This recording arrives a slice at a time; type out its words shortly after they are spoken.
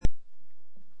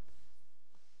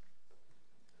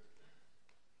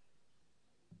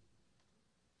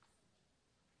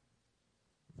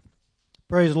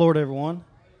Praise the Lord, everyone.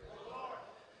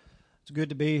 It's good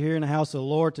to be here in the house of the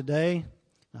Lord today.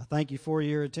 I thank you for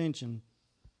your attention.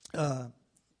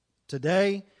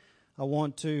 Today, I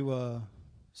want to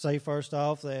say first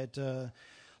off that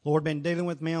Lord been dealing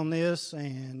with me on this,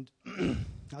 and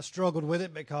I struggled with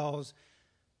it because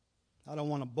I don't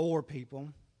want to bore people,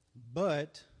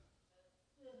 but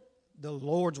the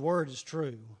Lord's Word is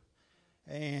true.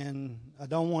 And I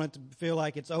don't want it to feel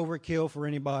like it's overkill for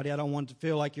anybody. I don't want it to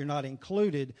feel like you're not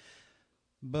included.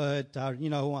 But,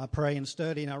 I pray and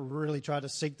study, and I really try to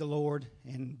seek the Lord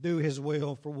and do His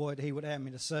will for what He would have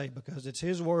me to say, because it's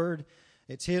His Word,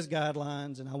 it's His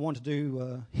guidelines, and I want to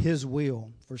do His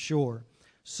will for sure.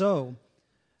 So,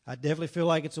 I definitely feel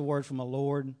like it's a word from the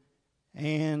Lord.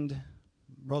 And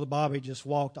Brother Bobby just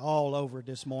walked all over it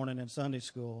this morning in Sunday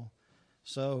school.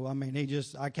 So,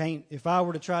 I can't, if I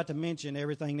were to try to mention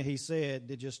everything that he said,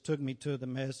 it just took me to the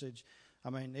message.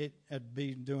 It'd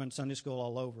be doing Sunday school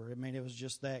all over. It was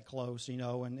just that close,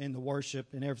 and in the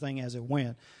worship and everything as it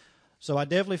went. So I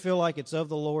definitely feel like it's of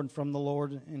the Lord and from the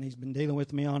Lord, and He's been dealing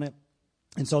with me on it.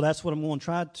 And so that's what I'm going to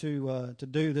try to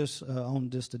do this on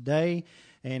this today,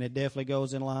 and it definitely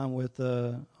goes in line with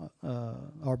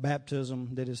our baptism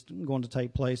that is going to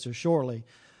take place here shortly.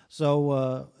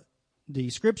 So the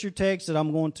scripture text that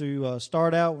I'm going to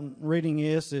start out reading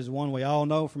is one we all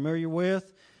know, familiar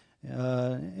with,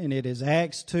 and it is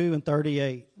Acts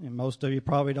 2:38. And most of you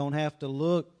probably don't have to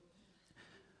look,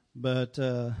 but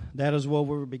that is where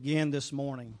we begin this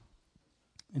morning.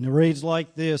 And it reads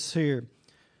like this here.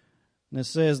 And it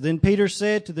says, "Then Peter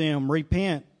said to them,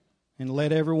 'Repent, and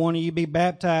let every one of you be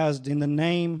baptized in the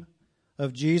name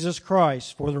of Jesus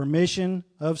Christ for the remission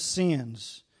of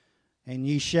sins, and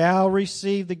ye shall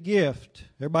receive the gift,'"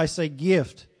 everybody say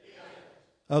gift,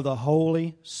 "of the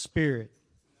Holy Spirit."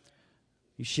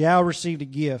 You shall receive the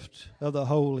gift of the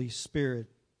Holy Spirit.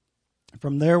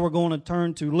 From there, we're going to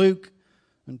turn to Luke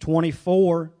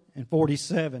 24 and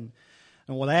 47.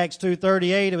 And with Acts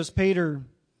 2:38, it was Peter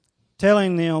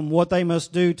telling them what they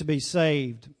must do to be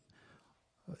saved.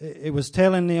 It was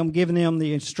telling them, giving them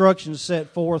the instructions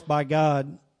set forth by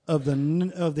God of the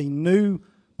new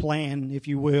plan, if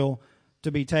you will,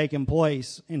 to be taking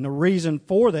place. And the reason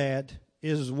for that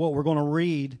is what we're going to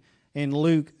read in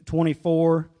Luke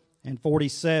 24 and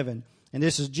 47. And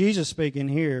this is Jesus speaking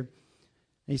here.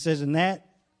 He says, "And that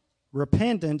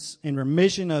repentance and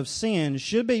remission of sins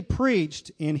should be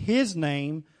preached in His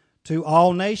name to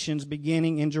all nations,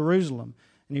 beginning in Jerusalem."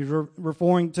 And he's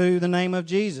referring to the name of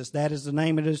Jesus. That is the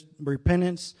name of His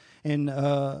repentance and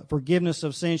forgiveness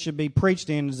of sins should be preached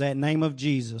in, is that name of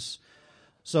Jesus.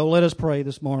 So let us pray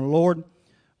this morning. Lord,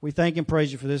 we thank and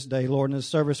praise You for this day, Lord, and this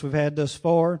service we've had thus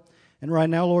far. And right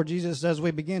now, Lord Jesus, as we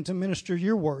begin to minister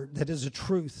Your word, that is the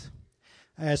truth,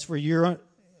 I ask for Your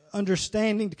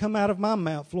understanding to come out of my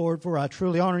mouth, Lord, for I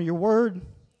truly honor Your word.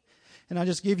 And I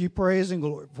just give You praise and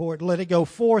glory for it. Let it go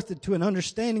forth to an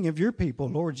understanding of Your people,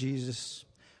 Lord Jesus,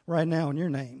 right now in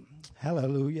Your name.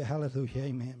 Hallelujah, hallelujah,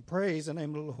 amen. Praise the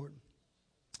name of the Lord.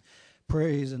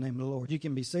 Praise the name of the Lord. You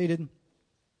can be seated.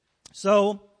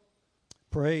 So,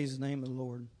 praise the name of the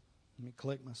Lord. Let me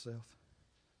collect myself.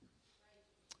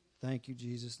 Thank You,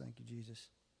 Jesus. Thank You, Jesus.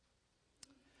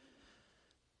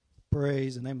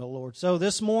 Praise the name of the Lord. So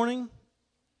this morning,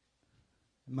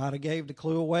 I might have gave the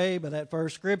clue away by that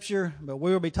first scripture, but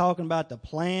we will be talking about the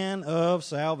plan of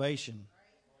salvation.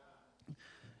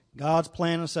 God's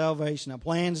plan of salvation. Now,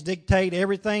 plans dictate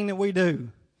everything that we do.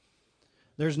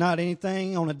 There's not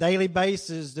anything on a daily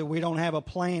basis that we don't have a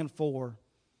plan for.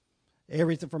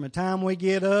 Everything from the time we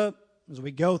get up, as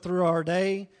we go through our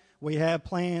day, we have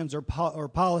plans or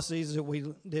policies that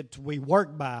we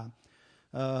work by.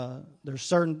 There's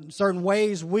certain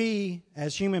ways we,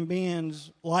 as human beings,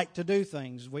 like to do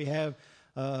things. We have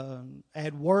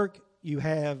at work, you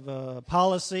have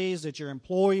policies that your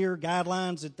employer,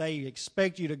 guidelines that they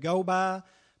expect you to go by,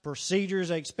 procedures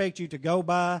they expect you to go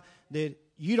by, that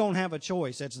you don't have a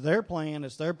choice. It's their plan,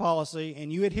 it's their policy,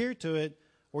 and you adhere to it,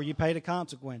 or you pay the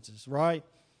consequences, right?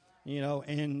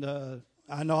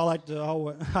 I know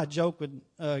I joke with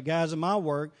guys in my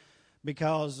work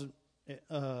because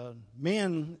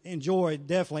men enjoy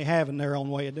definitely having their own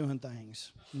way of doing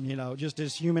things. Just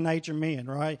as human nature men,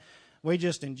 right? We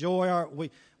just enjoy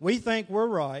we think we're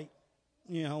right.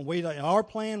 Our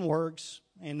plan works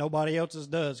and nobody else's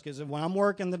does. Because when I'm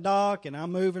working the dock and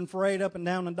I'm moving freight up and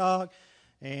down the dock,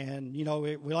 and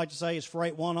we like to say it's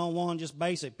freight 101, just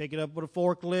basic. Pick it up with a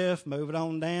forklift, move it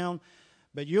on down.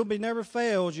 But never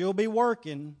fails. You'll be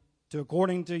working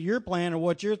according to your plan or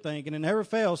what you're thinking, and never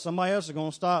fails. Somebody else is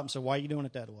going to stop and say, "Why are you doing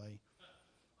it that way?"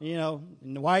 You know,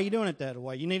 and why are you doing it that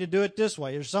way? You need to do it this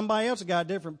way. There's somebody else that got a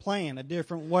different plan, a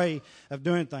different way of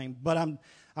doing things. But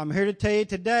I'm here to tell you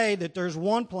today that there's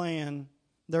one plan,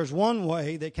 there's one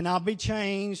way that cannot be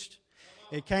changed.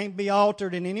 It can't be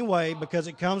altered in any way because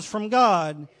it comes from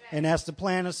God, and that's the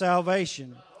plan of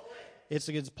salvation. It's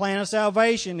a plan of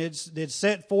salvation. It's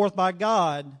set forth by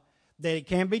God that it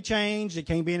can't be changed, it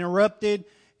can't be interrupted,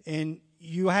 and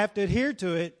you have to adhere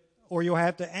to it, or you'll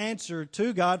have to answer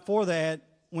to God for that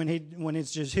when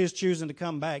it's just His choosing to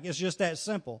come back. It's just that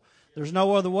simple. There's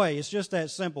no other way. It's just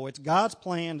that simple. It's God's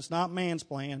plan. It's not man's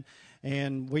plan,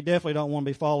 and we definitely don't want to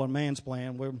be following man's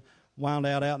plan. We're wound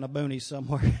out in the boonies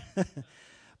somewhere.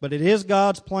 But it is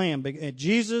God's plan.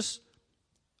 Jesus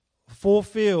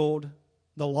fulfilled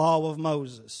the law of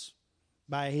Moses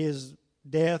by His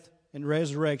death and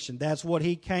resurrection. That's what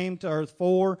He came to earth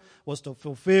for, was to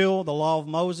fulfill the law of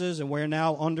Moses, and we're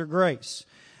now under grace.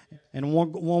 And we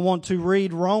want to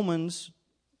read Romans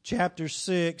chapter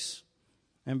 6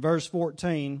 and verse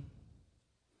 14.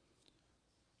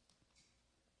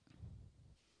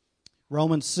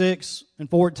 Romans 6 and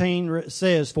 14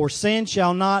 says, "For sin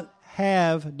shall not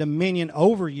have dominion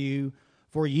over you,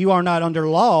 for you are not under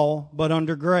law, but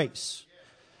under grace."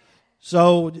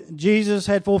 So Jesus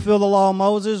had fulfilled the law of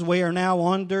Moses. We are now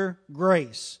under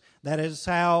grace. That is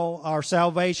how our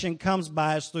salvation comes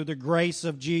by us, through the grace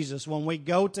of Jesus. When we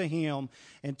go to Him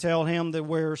and tell Him that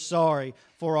we're sorry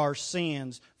for our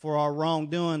sins, for our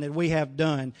wrongdoing that we have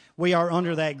done, we are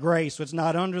under that grace. It's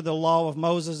not under the law of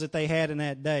Moses that they had in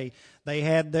that day. They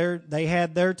had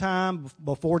their time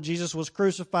before Jesus was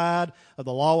crucified, of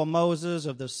the law of Moses,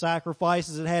 of the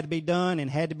sacrifices that had to be done, and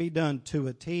had to be done to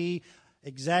a T,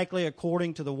 exactly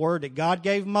according to the word that God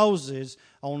gave Moses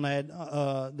on that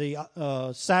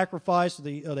the sacrifice of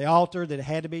the altar, that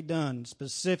had to be done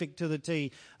specific to the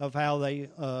T of how they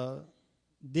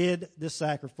did the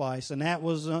sacrifice, and that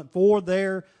was for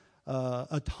their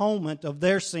atonement of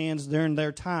their sins during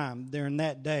their time, during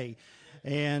that day.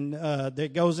 And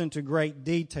that goes into great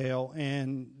detail,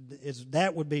 and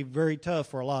that would be very tough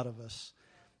for a lot of us.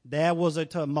 That was the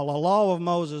law of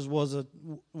Moses was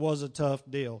a tough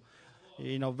deal,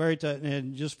 you know, very tough.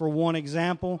 And just for one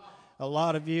example, a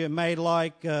lot of you made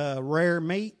like rare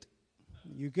meat.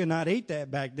 You could not eat that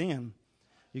back then.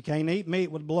 You can't eat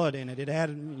meat with blood in it. It had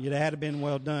to been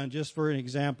well done. Just for an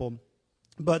example,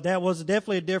 but that was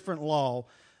definitely a different law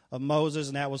of Moses,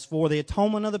 and that was for the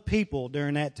atonement of the people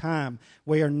during that time.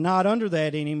 We are not under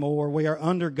that anymore. We are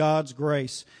under God's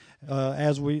grace,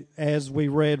 as we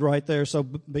read right there. So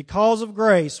because of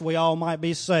grace, we all might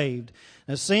be saved.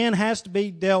 Now, sin has to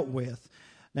be dealt with.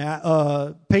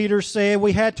 Now, Peter said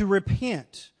we had to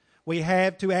repent. We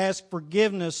have to ask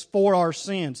forgiveness for our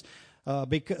sins.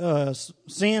 Because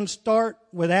sins start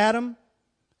with Adam,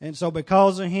 and so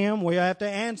because of him, we have to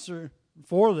answer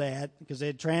for that, because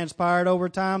it transpired over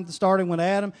time, starting with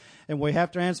Adam, and we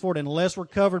have to answer for it unless we're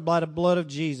covered by the blood of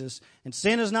Jesus. And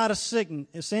sin is not a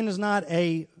sickness. Sin is not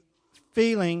a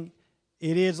feeling.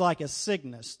 It is like a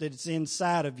sickness that's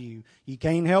inside of you. You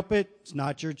can't help it. It's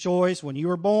not your choice. When you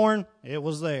were born, it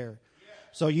was there.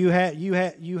 So you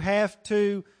have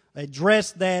to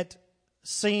address that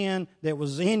sin that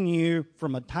was in you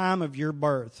from a time of your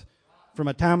birth. From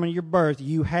a time of your birth,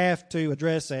 you have to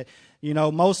address that. You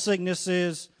know, most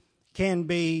sicknesses can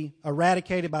be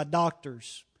eradicated by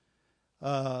doctors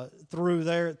through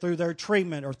their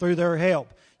treatment or through their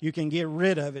help. You can get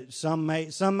rid of it. Some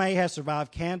may have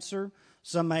survived cancer.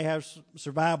 Some may have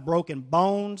survived broken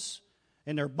bones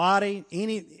in their body.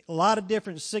 A lot of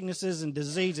different sicknesses and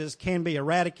diseases can be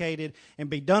eradicated and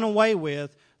be done away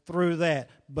with through that.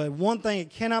 But one thing it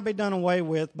cannot be done away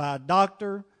with by a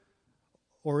doctor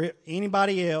or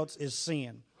anybody else is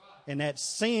sin. And that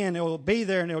sin, it will be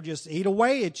there and it will just eat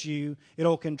away at you. It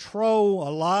will control a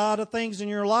lot of things in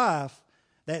your life,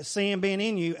 that sin being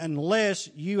in you, unless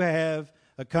you have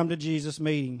a come to Jesus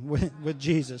meeting with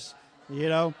Jesus, you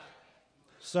know.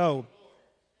 So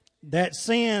that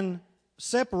sin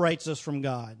separates us from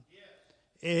God.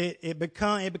 It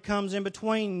becomes in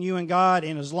between you and God,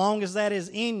 and as long as that is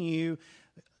in you,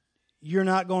 you're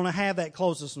not going to have that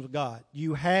closeness with God.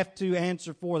 You have to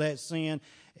answer for that sin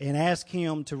and ask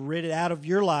Him to rid it out of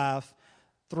your life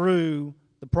through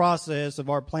the process of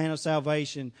our plan of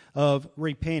salvation of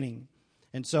repenting.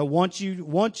 And so once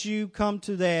you come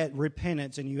to that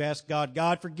repentance and you ask God,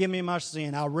 God, forgive me my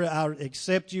sin. I'll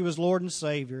accept you as Lord and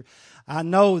Savior. I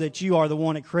know that you are the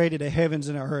one that created the heavens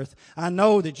and the earth. I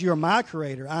know that you are my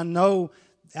creator. I know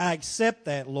I accept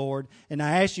that, Lord, and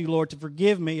I ask you, Lord, to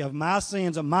forgive me of my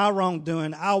sins, of my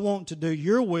wrongdoing. I want to do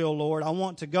your will, Lord. I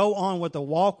want to go on with a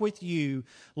walk with you,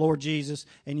 Lord Jesus.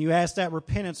 And you ask that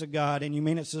repentance of God, and you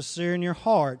mean it sincere in your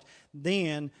heart.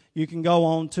 Then you can go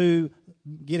on to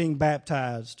getting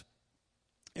baptized.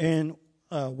 And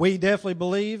we definitely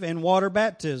believe in water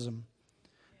baptism.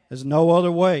 There's no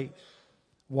other way.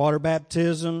 Water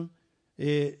baptism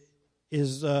is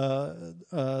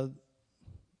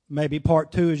maybe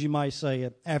part 2, as you might say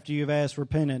it, after you've asked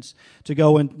repentance, to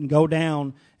go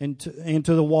down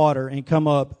into the water and come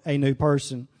up a new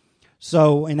person.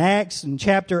 So in Acts, in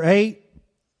chapter 8,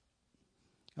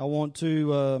 I want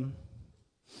to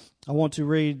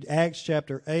read Acts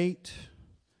chapter 8,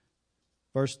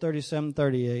 verse 37,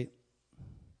 38.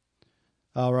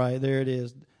 All right, there it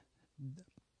is.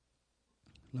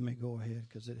 Let me go ahead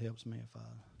because it helps me if I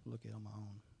look at it on my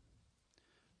own.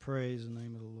 Praise the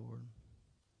name of the Lord.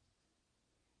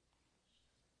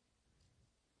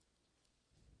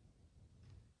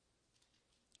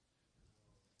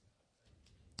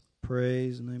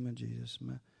 Praise the name of Jesus.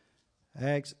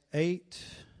 Acts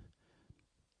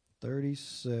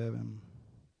 8:37.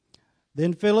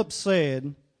 Then Philip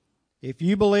said, "If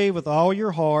you believe with all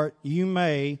your heart, you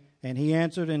may." And he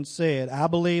answered and said, "I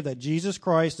believe that Jesus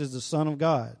Christ is the Son of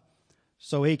God."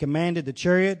 So he commanded the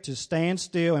chariot to stand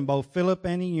still, and both Philip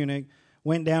and the eunuch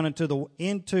went down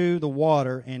into the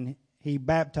water, and he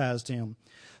baptized him.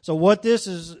 So what this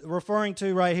is referring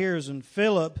to right here is when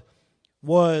Philip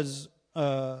was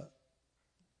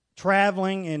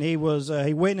traveling, and he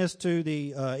witnessed to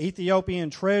the Ethiopian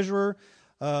treasurer.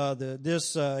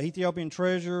 This Ethiopian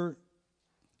treasurer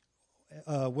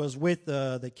was with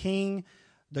the king.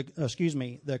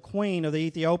 The queen of the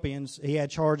Ethiopians. He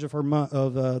had charge of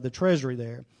the treasury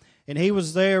there, and he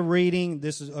was there reading.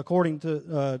 This is according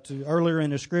to earlier in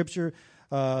the scripture.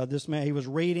 This man, he was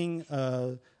reading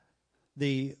the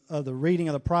reading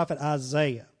of the prophet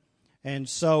Isaiah, and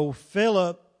so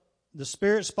Philip, the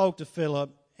Spirit spoke to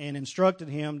Philip and instructed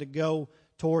him to go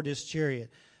toward this chariot.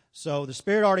 So the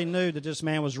Spirit already knew that this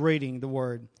man was reading the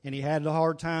word, and he had a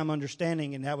hard time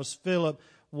understanding, and that was Philip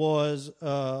was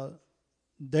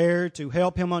there to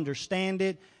help him understand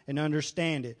it and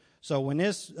understand it. So when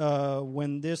this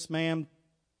man,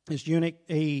 this eunuch,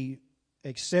 he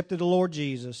accepted the Lord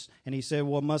Jesus, and he said,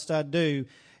 "What must I do?"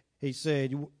 He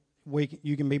said,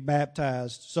 "You can be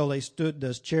baptized." So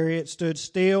the chariot stood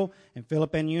still, and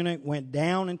Philip and eunuch went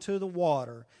down into the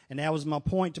water. And that was my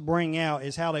point to bring out,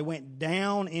 is how they went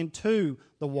down into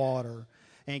the water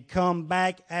and come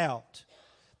back out.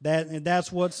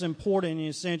 That's what's important and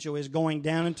essential, is going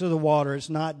down into the water. It's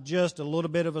not just a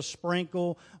little bit of a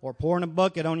sprinkle or pouring a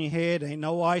bucket on your head. Ain't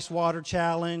no ice water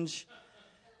challenge.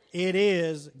 It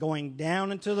is going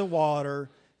down into the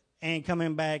water and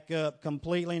coming back up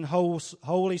completely in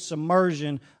holy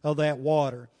submersion of that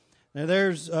water. Now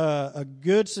there's a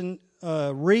good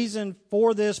reason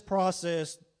for this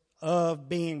process of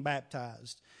being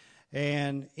baptized.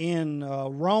 And in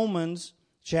Romans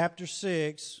chapter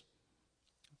 6,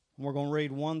 we're going to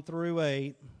read 1 through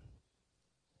 8.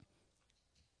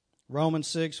 Romans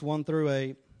 6, 1 through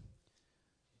 8.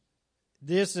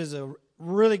 This is a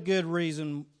really good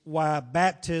reason why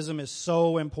baptism is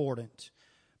so important.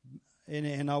 And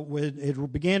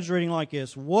it begins reading like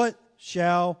this. "What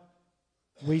shall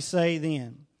we say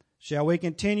then? Shall we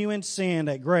continue in sin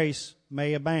that grace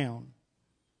may abound?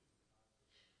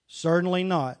 Certainly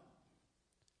not.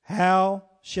 How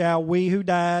shall we who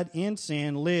died in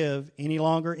sin live any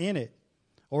longer in it?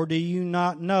 Or do you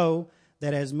not know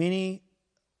that as many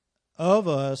of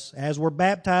us as were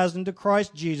baptized into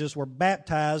Christ Jesus were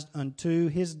baptized unto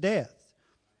his death?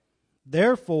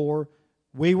 Therefore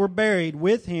we were buried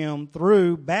with him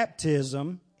through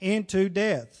baptism into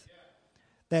death,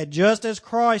 that just as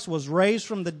Christ was raised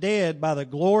from the dead by the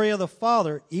glory of the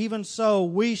Father, even so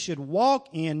we should walk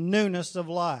in newness of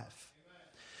life."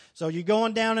 So you're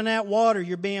going down in that water,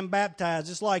 you're being baptized.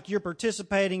 It's like you're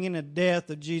participating in the death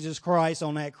of Jesus Christ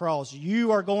on that cross.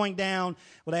 You are going down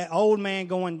with that old man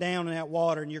going down in that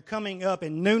water, and you're coming up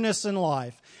in newness in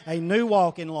life, a new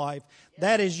walk in life.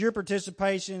 That is your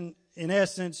participation, in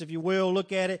essence, if you will.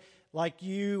 Look at it like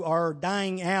you are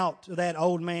dying out to that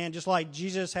old man, just like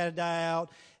Jesus had to die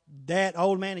out. That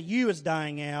old man of you is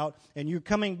dying out, and you're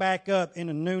coming back up in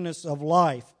a newness of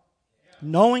life.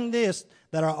 Knowing this,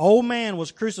 that our old man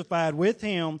was crucified with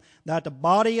him, that the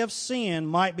body of sin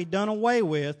might be done away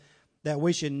with, that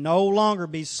we should no longer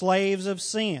be slaves of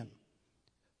sin.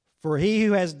 For he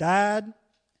who has died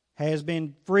has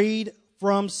been freed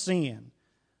from sin.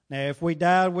 Now, if we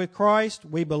died with Christ,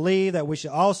 we believe that we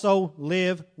should also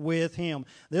live with Him.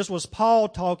 This was Paul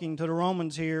talking to the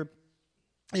Romans here,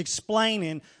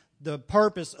 explaining the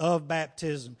purpose of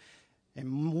baptism.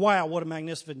 And wow, what a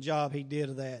magnificent job he did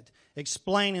of that.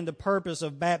 Explaining the purpose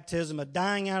of baptism, of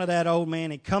dying out of that old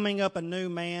man and coming up a new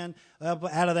man up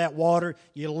out of that water.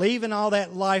 You're leaving all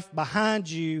that life behind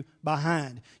you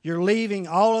behind. You're leaving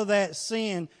all of that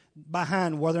sin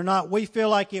behind, whether or not we feel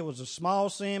like it was a small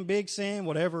sin, big sin,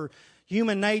 whatever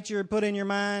human nature put in your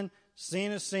mind.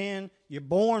 Sin is sin. You're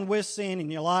born with sin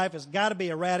in your life. It's got to be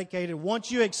eradicated.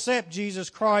 Once you accept Jesus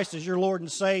Christ as your Lord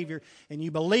and Savior and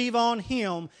you believe on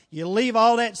Him, you leave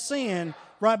all that sin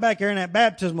right back here in that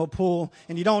baptismal pool,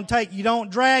 and you don't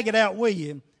drag it out with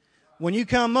you. When you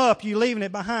come up, you're leaving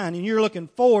it behind and you're looking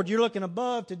forward. You're looking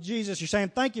above to Jesus. You're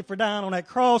saying, thank you for dying on that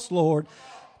cross, Lord.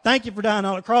 Thank you for dying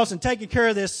on the cross and taking care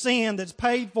of this sin that's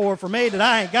paid for me that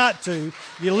I ain't got to.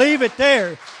 You leave it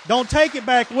there. Don't take it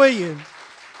back with you.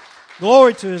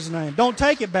 Glory to His name. Don't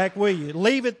take it back with you.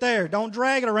 Leave it there. Don't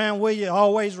drag it around with you,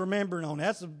 always remembering on it.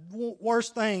 That's the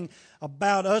worst thing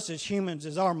about us as humans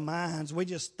is our minds. We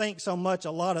just think so much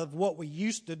a lot of what we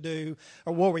used to do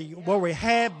or where we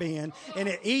have been, and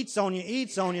it eats on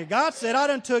you. God said, I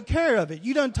done took care of it.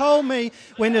 You done told me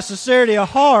when the sincerity of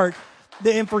heart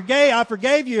and I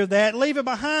forgave you of that. Leave it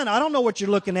behind. I don't know what you're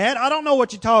looking at. I don't know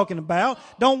what you're talking about.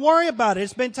 Don't worry about it.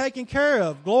 It's been taken care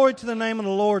of. Glory to the name of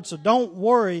the Lord. So don't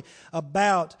worry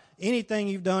about anything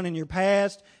you've done in your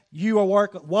past. You are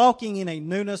walking in a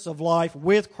newness of life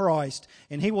with Christ,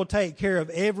 and He will take care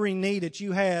of every need that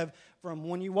you have from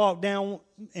when you walk down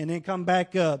and then come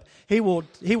back up. He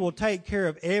will take care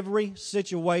of every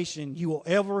situation you will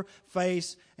ever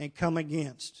face and come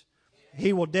against.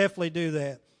 He will definitely do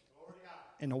that.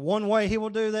 And the one way He will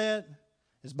do that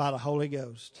is by the Holy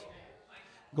Ghost.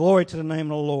 Glory to the name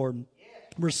of the Lord.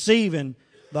 Receiving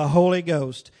the Holy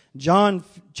Ghost. John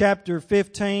chapter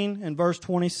 15 and verse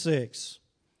 26.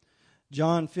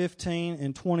 John 15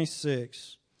 and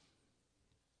 26.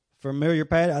 Familiar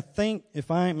passage. I think,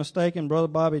 if I ain't mistaken, Brother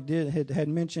Bobby had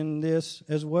mentioned this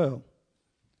as well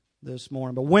this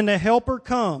morning. But when the Helper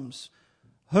comes,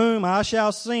 whom I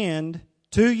shall send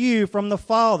to you from the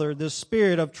Father, the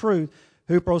Spirit of truth,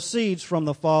 who proceeds from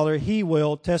the Father, He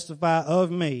will testify of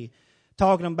me.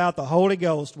 Talking about the Holy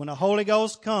Ghost. When the Holy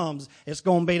Ghost comes, it's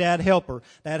going to be that helper.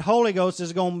 That Holy Ghost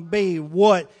is going to be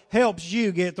what helps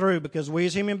you get through, because we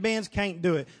as human beings can't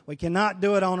do it. We cannot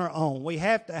do it on our own. We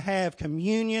have to have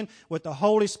communion with the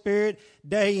Holy Spirit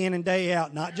day in and day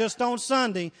out. Not just on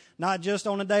Sunday, not just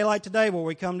on a day like today where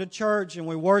we come to church and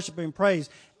we worship and praise.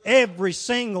 Every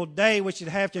single day we should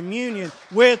have communion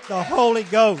with the Holy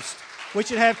Ghost. We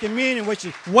should have communion. We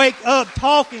should wake up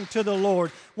talking to the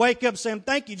Lord. Wake up saying,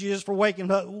 thank you, Jesus, for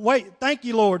waking up. Thank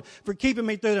you, Lord, for keeping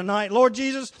me through the night. Lord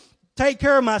Jesus, take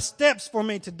care of my steps for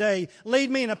me today.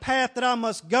 Lead me in a path that I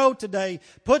must go today.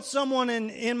 Put someone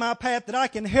in my path that I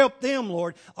can help them,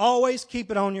 Lord. Always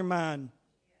keep it on your mind.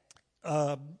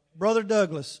 Brother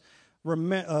Douglas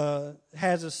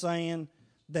has a saying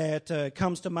that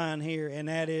comes to mind here, and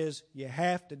that is, you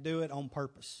have to do it on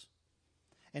purpose.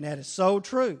 And that is so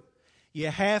true. You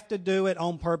have to do it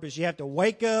on purpose. You have to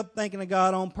wake up thinking of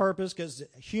God on purpose, because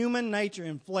human nature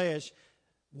and flesh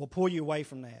will pull you away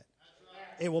from that.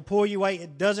 It will pull you away.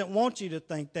 It doesn't want you to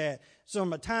think that. So from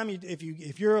the time if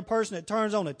you're a person that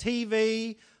turns on a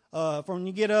TV from when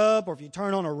you get up, or if you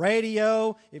turn on a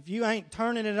radio, if you ain't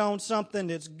turning it on something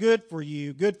that's good for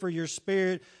you, good for your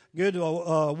spirit, good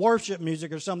worship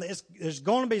music or something, there's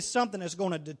going to be something that's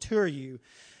going to deter you.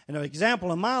 And an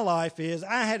example in my life is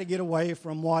I had to get away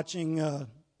from watching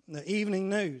the evening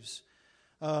news.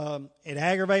 It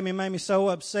aggravated me, made me so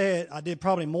upset. I did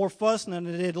probably more fussing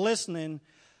than I did listening,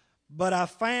 but I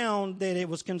found that it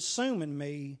was consuming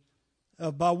me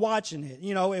by watching it.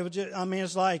 You know, it was just,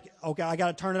 it's like, okay, I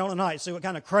got to turn it on tonight, see what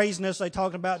kind of craziness they're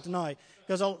talking about tonight.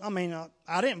 Because,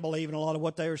 I didn't believe in a lot of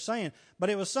what they were saying, but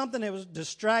it was something that was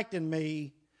distracting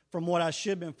me from what I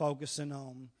should have been focusing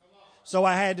on. So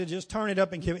I had to just turn it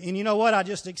up and you know what? I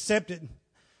just accepted.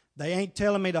 They ain't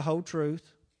telling me the whole truth.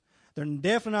 They're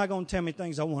definitely not going to tell me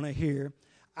things I want to hear.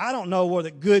 I don't know where the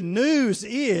good news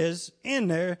is in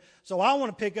there, so I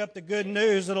want to pick up the good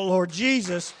news of the Lord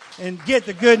Jesus and get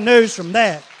the good news from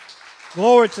that.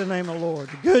 Glory to the name of the Lord.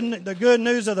 The good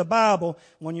news of the Bible,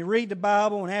 when you read the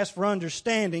Bible and ask for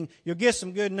understanding, you'll get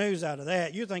some good news out of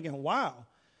that. You're thinking, wow,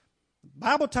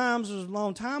 Bible times was a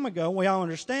long time ago. We all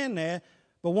understand that.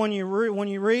 But when you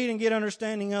read and get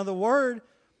understanding of the Word,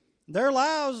 their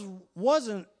lives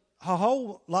wasn't a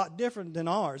whole lot different than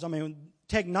ours.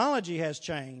 Technology has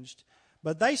changed,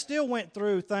 but they still went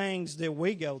through things that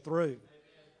we go through.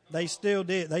 They still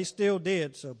did. They still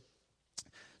did.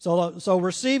 So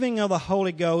receiving of the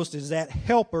Holy Ghost is that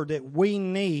helper that we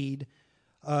need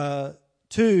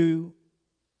to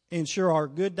ensure our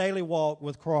good daily walk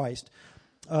with Christ.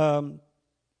 I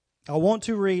want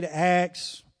to read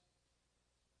Acts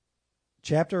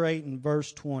chapter 8 and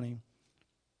verse 20.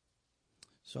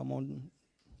 So I'm on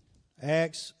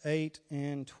Acts 8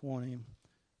 and 20.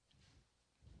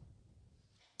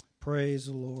 Praise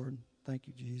the Lord. Thank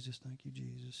you, Jesus. Thank you,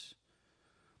 Jesus.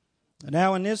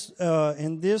 Now in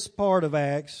this part of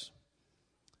Acts,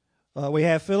 we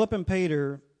have Philip and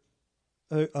Peter,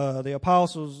 the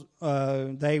apostles.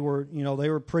 They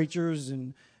were preachers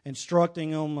and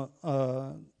instructing them,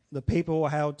 the people,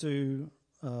 how to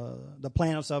the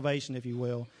plan of salvation, if you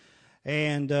will.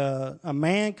 And a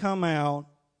man come out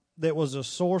that was a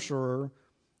sorcerer,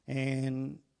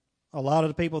 and a lot of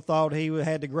the people thought he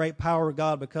had the great power of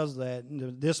God because of that.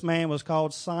 This man was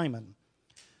called Simon,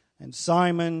 and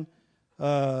Simon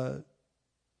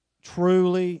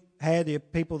truly had the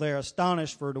people there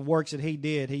astonished for the works that he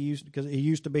did. Because he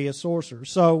used to be a sorcerer.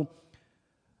 So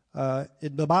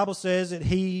the Bible says that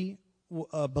he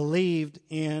believed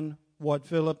in what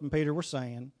Philip and Peter were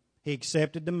saying. He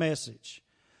accepted the message.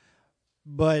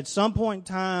 But at some point in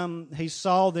time, he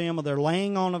saw them of their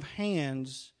laying on of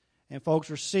hands and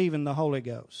folks receiving the Holy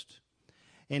Ghost.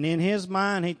 And in his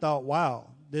mind, he thought, "Wow,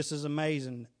 this is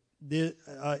amazing.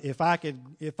 If I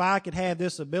could have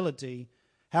this ability,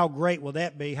 how great will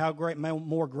that be? How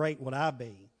more great would I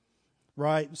be?"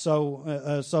 Right?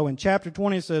 So in chapter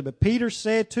 20 it said, "But Peter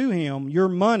said to him, 'Your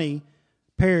money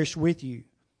perish with you,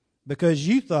 because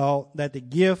you thought that the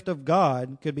gift of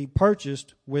God could be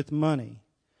purchased with money.'"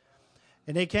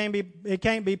 And it can't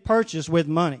be purchased with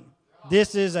money.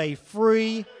 This is a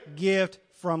free gift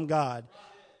from God.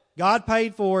 God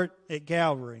paid for it at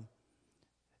Calvary.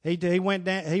 He went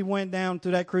down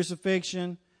to that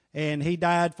crucifixion, and he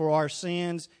died for our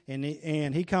sins, and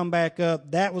he come back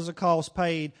up. That was a cost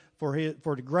paid for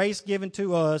the grace given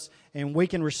to us, and we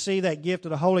can receive that gift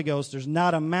of the Holy Ghost. There's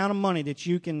not an amount of money that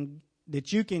you can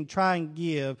try and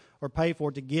give or pay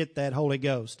for to get that Holy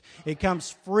Ghost. It comes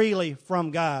freely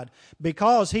from God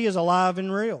because He is alive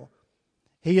and real.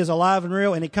 He is alive and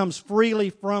real, and it comes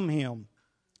freely from Him.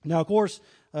 Now, of course,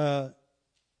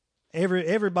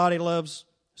 everybody loves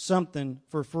something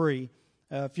for free.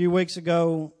 A few weeks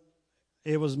ago,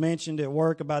 it was mentioned at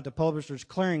work about the Publishers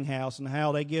Clearinghouse and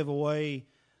how they give away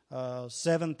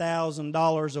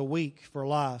 $7,000 a week for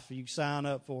life. You sign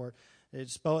up for it.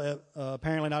 It's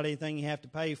apparently not anything you have to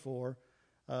pay for.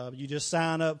 You just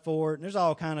sign up for it. And there's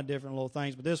all kind of different little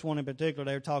things. But this one in particular,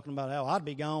 they were talking about how I'd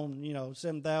be gone,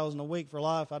 $7,000 a week for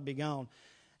life, I'd be gone.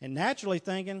 And naturally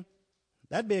thinking,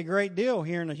 that'd be a great deal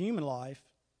here in the human life.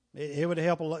 It would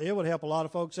help a lot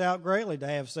of folks out greatly to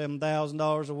have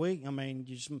 $7,000 a week. I mean,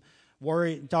 you just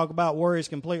talk about worries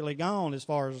completely gone as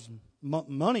far as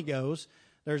money goes.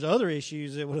 There's other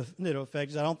issues that would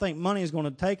affect us. I don't think money is going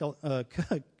to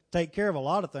take care of a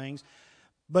lot of things.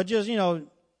 But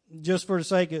just for the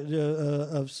sake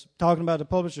of talking about the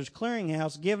Publishers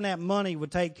Clearinghouse, giving that money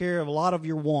would take care of a lot of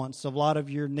your wants, of a lot of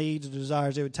your needs and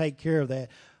desires. It would take care of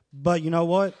that. But you know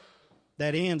what?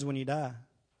 That ends when you die.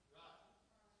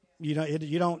 You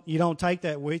don't take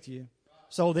that with you.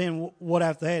 So then what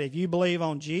after that? If you believe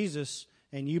on Jesus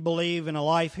and you believe in a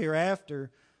life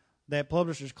hereafter, that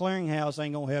Publishers Clearinghouse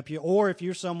ain't going to help you. Or if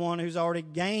you're someone who's already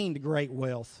gained great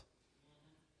wealth,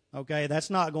 okay, that's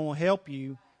not going to help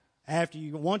you.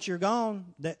 Once you're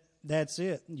gone, that's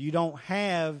it. You don't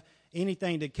have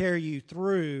anything to carry you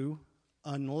through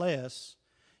unless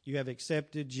you have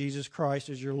accepted Jesus Christ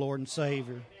as your Lord and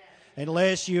Savior.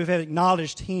 Unless you have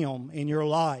acknowledged Him in your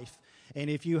life. And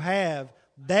if you have,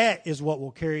 that is what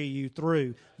will carry you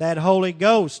through. That Holy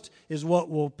Ghost is what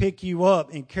will pick you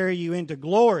up and carry you into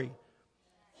glory.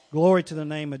 Glory to the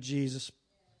name of Jesus.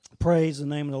 Praise the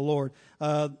name of the Lord.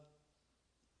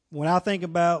 When I think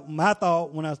about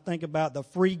the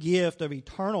free gift of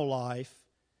eternal life,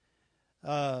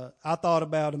 I thought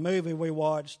about a movie we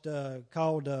watched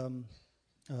called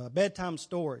Bedtime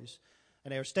Stories.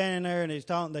 And they were standing there and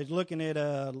they was looking at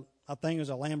I think it was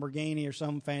a Lamborghini or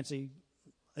some fancy,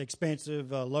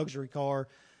 expensive luxury car.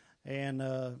 And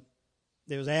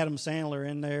there was Adam Sandler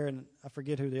in there, and I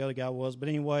forget who the other guy was. But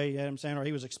anyway, Adam Sandler,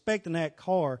 he was expecting that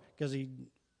car because he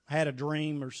had a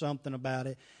dream or something about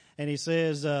it. And he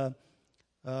says,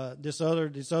 this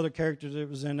other character that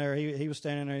was in there, he was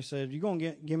standing there. He said, "You're going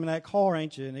to give me that car,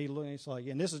 ain't you?" And he's like,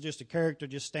 and this is just a character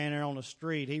just standing there on the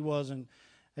street. He wasn't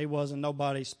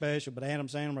nobody special. But Adam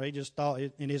Sandler, he just thought,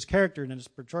 in his character and in his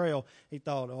portrayal, he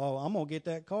thought, "Oh, I'm going to get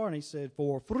that car." And he said,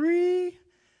 "For free?"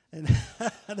 And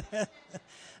that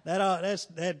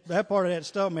part of that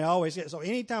stuff me I always get. So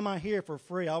anytime I hear for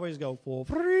free, I always go for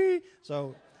free.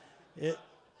 So if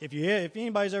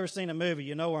anybody's ever seen a movie,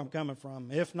 you know where I'm coming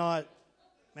from. If not,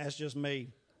 that's just me.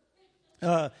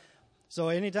 So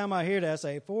anytime I hear that, I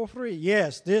say for free.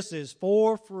 Yes, this is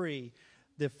for free,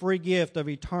 the free gift of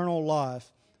eternal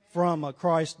life from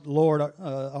Christ Lord,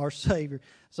 our Savior.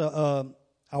 So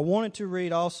I wanted to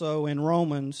read also in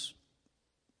Romans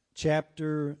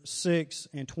chapter 6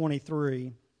 and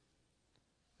 23,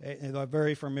 a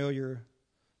very familiar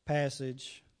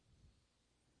passage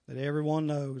that everyone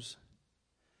knows.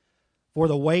 For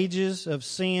the wages of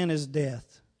sin is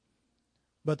death,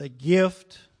 but the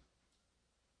gift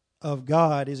of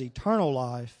God is eternal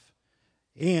life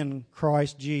in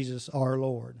Christ Jesus our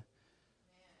Lord.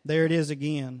 There it is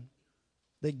again.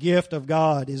 The gift of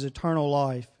God is eternal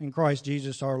life in Christ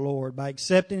Jesus our Lord. By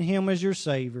accepting Him as your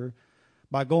Savior,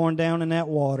 by going down in that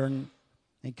water and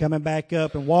coming back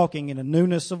up and walking in a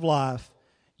newness of life,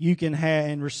 you can have,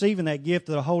 and receiving that gift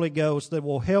of the Holy Ghost that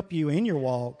will help you in your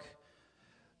walk,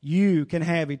 you can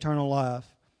have eternal life.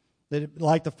 That,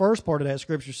 like the first part of that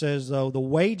scripture says, though, the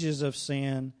wages of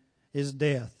sin is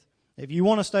death. If you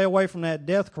want to stay away from that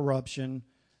death corruption,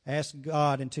 ask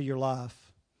God into your life.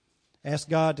 Ask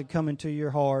God to come into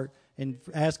your heart and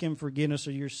ask Him forgiveness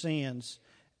of your sins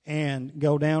and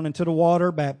go down into the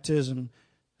water baptism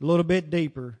a little bit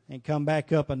deeper and come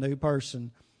back up a new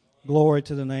person. Glory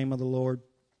to the name of the Lord.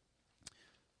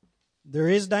 There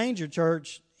is danger,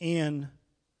 church, in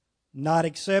not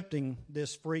accepting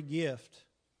this free gift.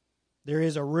 There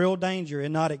is a real danger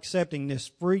in not accepting this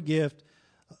free gift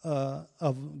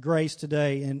of grace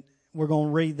today. And we're going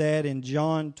to read that in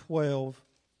John 12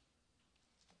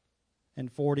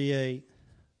 and 48.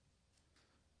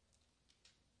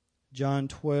 John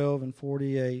 12 and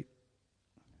 48.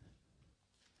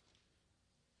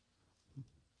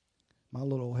 My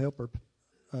little helper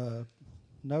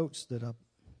notes that I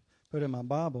put in my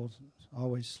Bible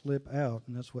always slip out,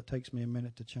 and that's what takes me a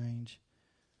minute to change.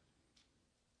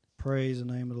 Praise the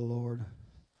name of the Lord.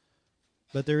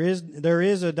 But there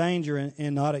is a danger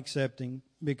in not accepting,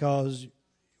 because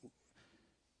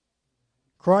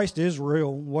Christ is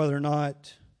real, whether or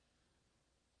not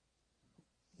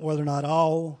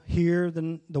all hear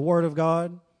the Word of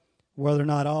God, whether or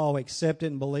not all accept it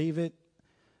and believe it.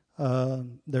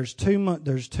 There's too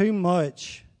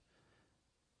much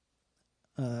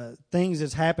things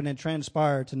that's happened and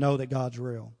transpired to know that God's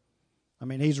real. I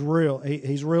mean, He's real.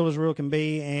 He's real as real can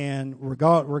be, and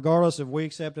regardless if we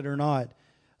accept it or not,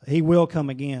 He will come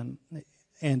again.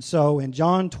 And so in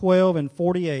John 12 and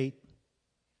 48,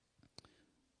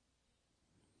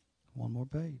 one more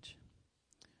page.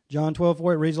 John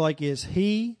 12:4, it reads like this: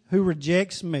 He who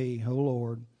rejects me, O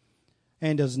Lord,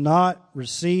 and does not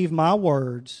receive my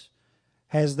words,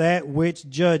 has that which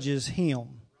judges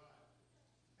him.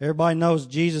 Everybody knows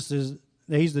Jesus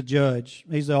He's the judge.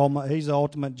 He's the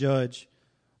ultimate judge.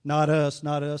 Not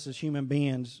us as human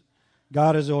beings.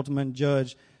 God is the ultimate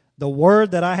judge. The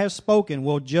word that I have spoken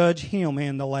will judge him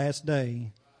in the last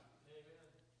day.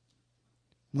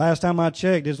 Last time I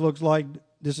checked, this looks like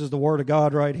this is the word of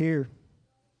God right here.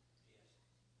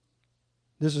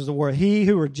 This is the word. He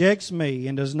who rejects me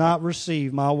and does not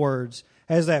receive my words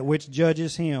has that which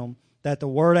judges him, that the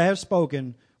word I have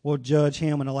spoken will judge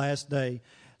him in the last day.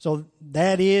 So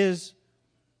that is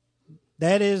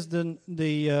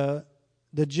the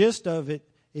gist of it,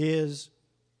 is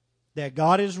that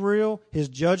God is real, His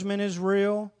judgment is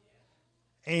real,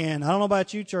 and I don't know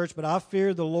about you, church, but I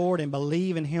fear the Lord and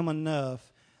believe in Him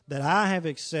enough that I have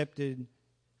accepted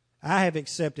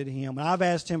Him, and I've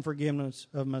asked Him forgiveness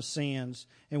of my sins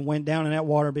and went down in that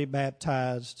water to be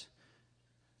baptized.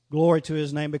 Glory to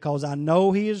His name, because I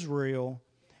know He is real.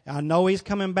 I know He's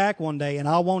coming back one day, and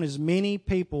I want as many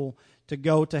people to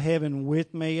go to heaven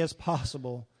with me as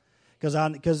possible,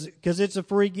 because it's a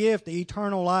free gift, the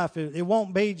eternal life. It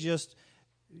won't be just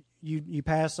you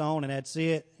pass on and that's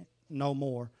it, no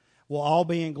more. We'll all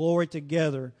be in glory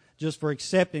together just for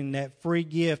accepting that free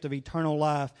gift of eternal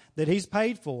life that He's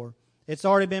paid for. It's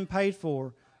already been paid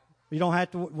for. We don't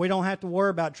have to worry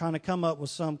about trying to come up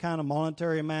with some kind of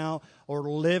monetary amount or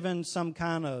living some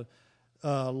kind of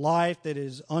life that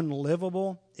is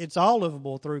unlivable. It's all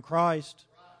livable through Christ.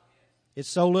 It's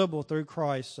so livable through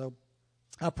Christ. So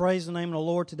I praise the name of the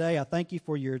Lord today. I thank you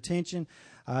for your attention.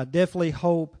 I definitely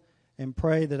hope and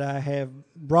pray that I have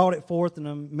brought it forth in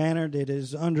a manner that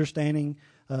is understanding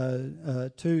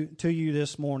to you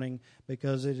this morning,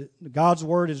 because God's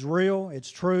Word is real,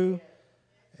 it's true,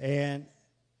 and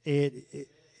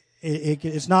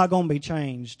it's not going to be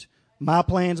changed. My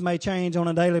plans may change on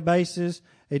a daily basis.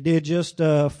 It did just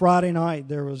Friday night.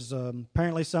 There was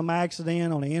apparently some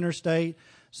accident on the interstate.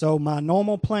 So my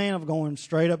normal plan of going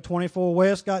straight up 24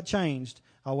 West got changed.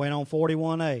 I went on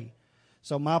 41A.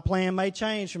 So my plan may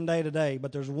change from day to day,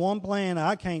 but there's one plan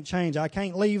I can't change. I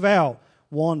can't leave out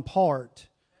one part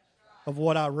of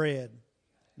what I read.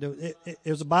 It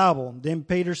was a Bible. Then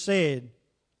Peter said,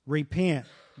 repent,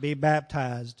 be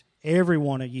baptized, every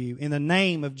one of you, in the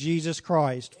name of Jesus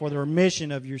Christ for the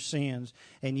remission of your sins,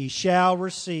 and ye shall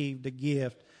receive the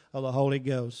gift of the Holy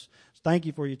Ghost. Thank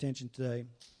you for your attention today.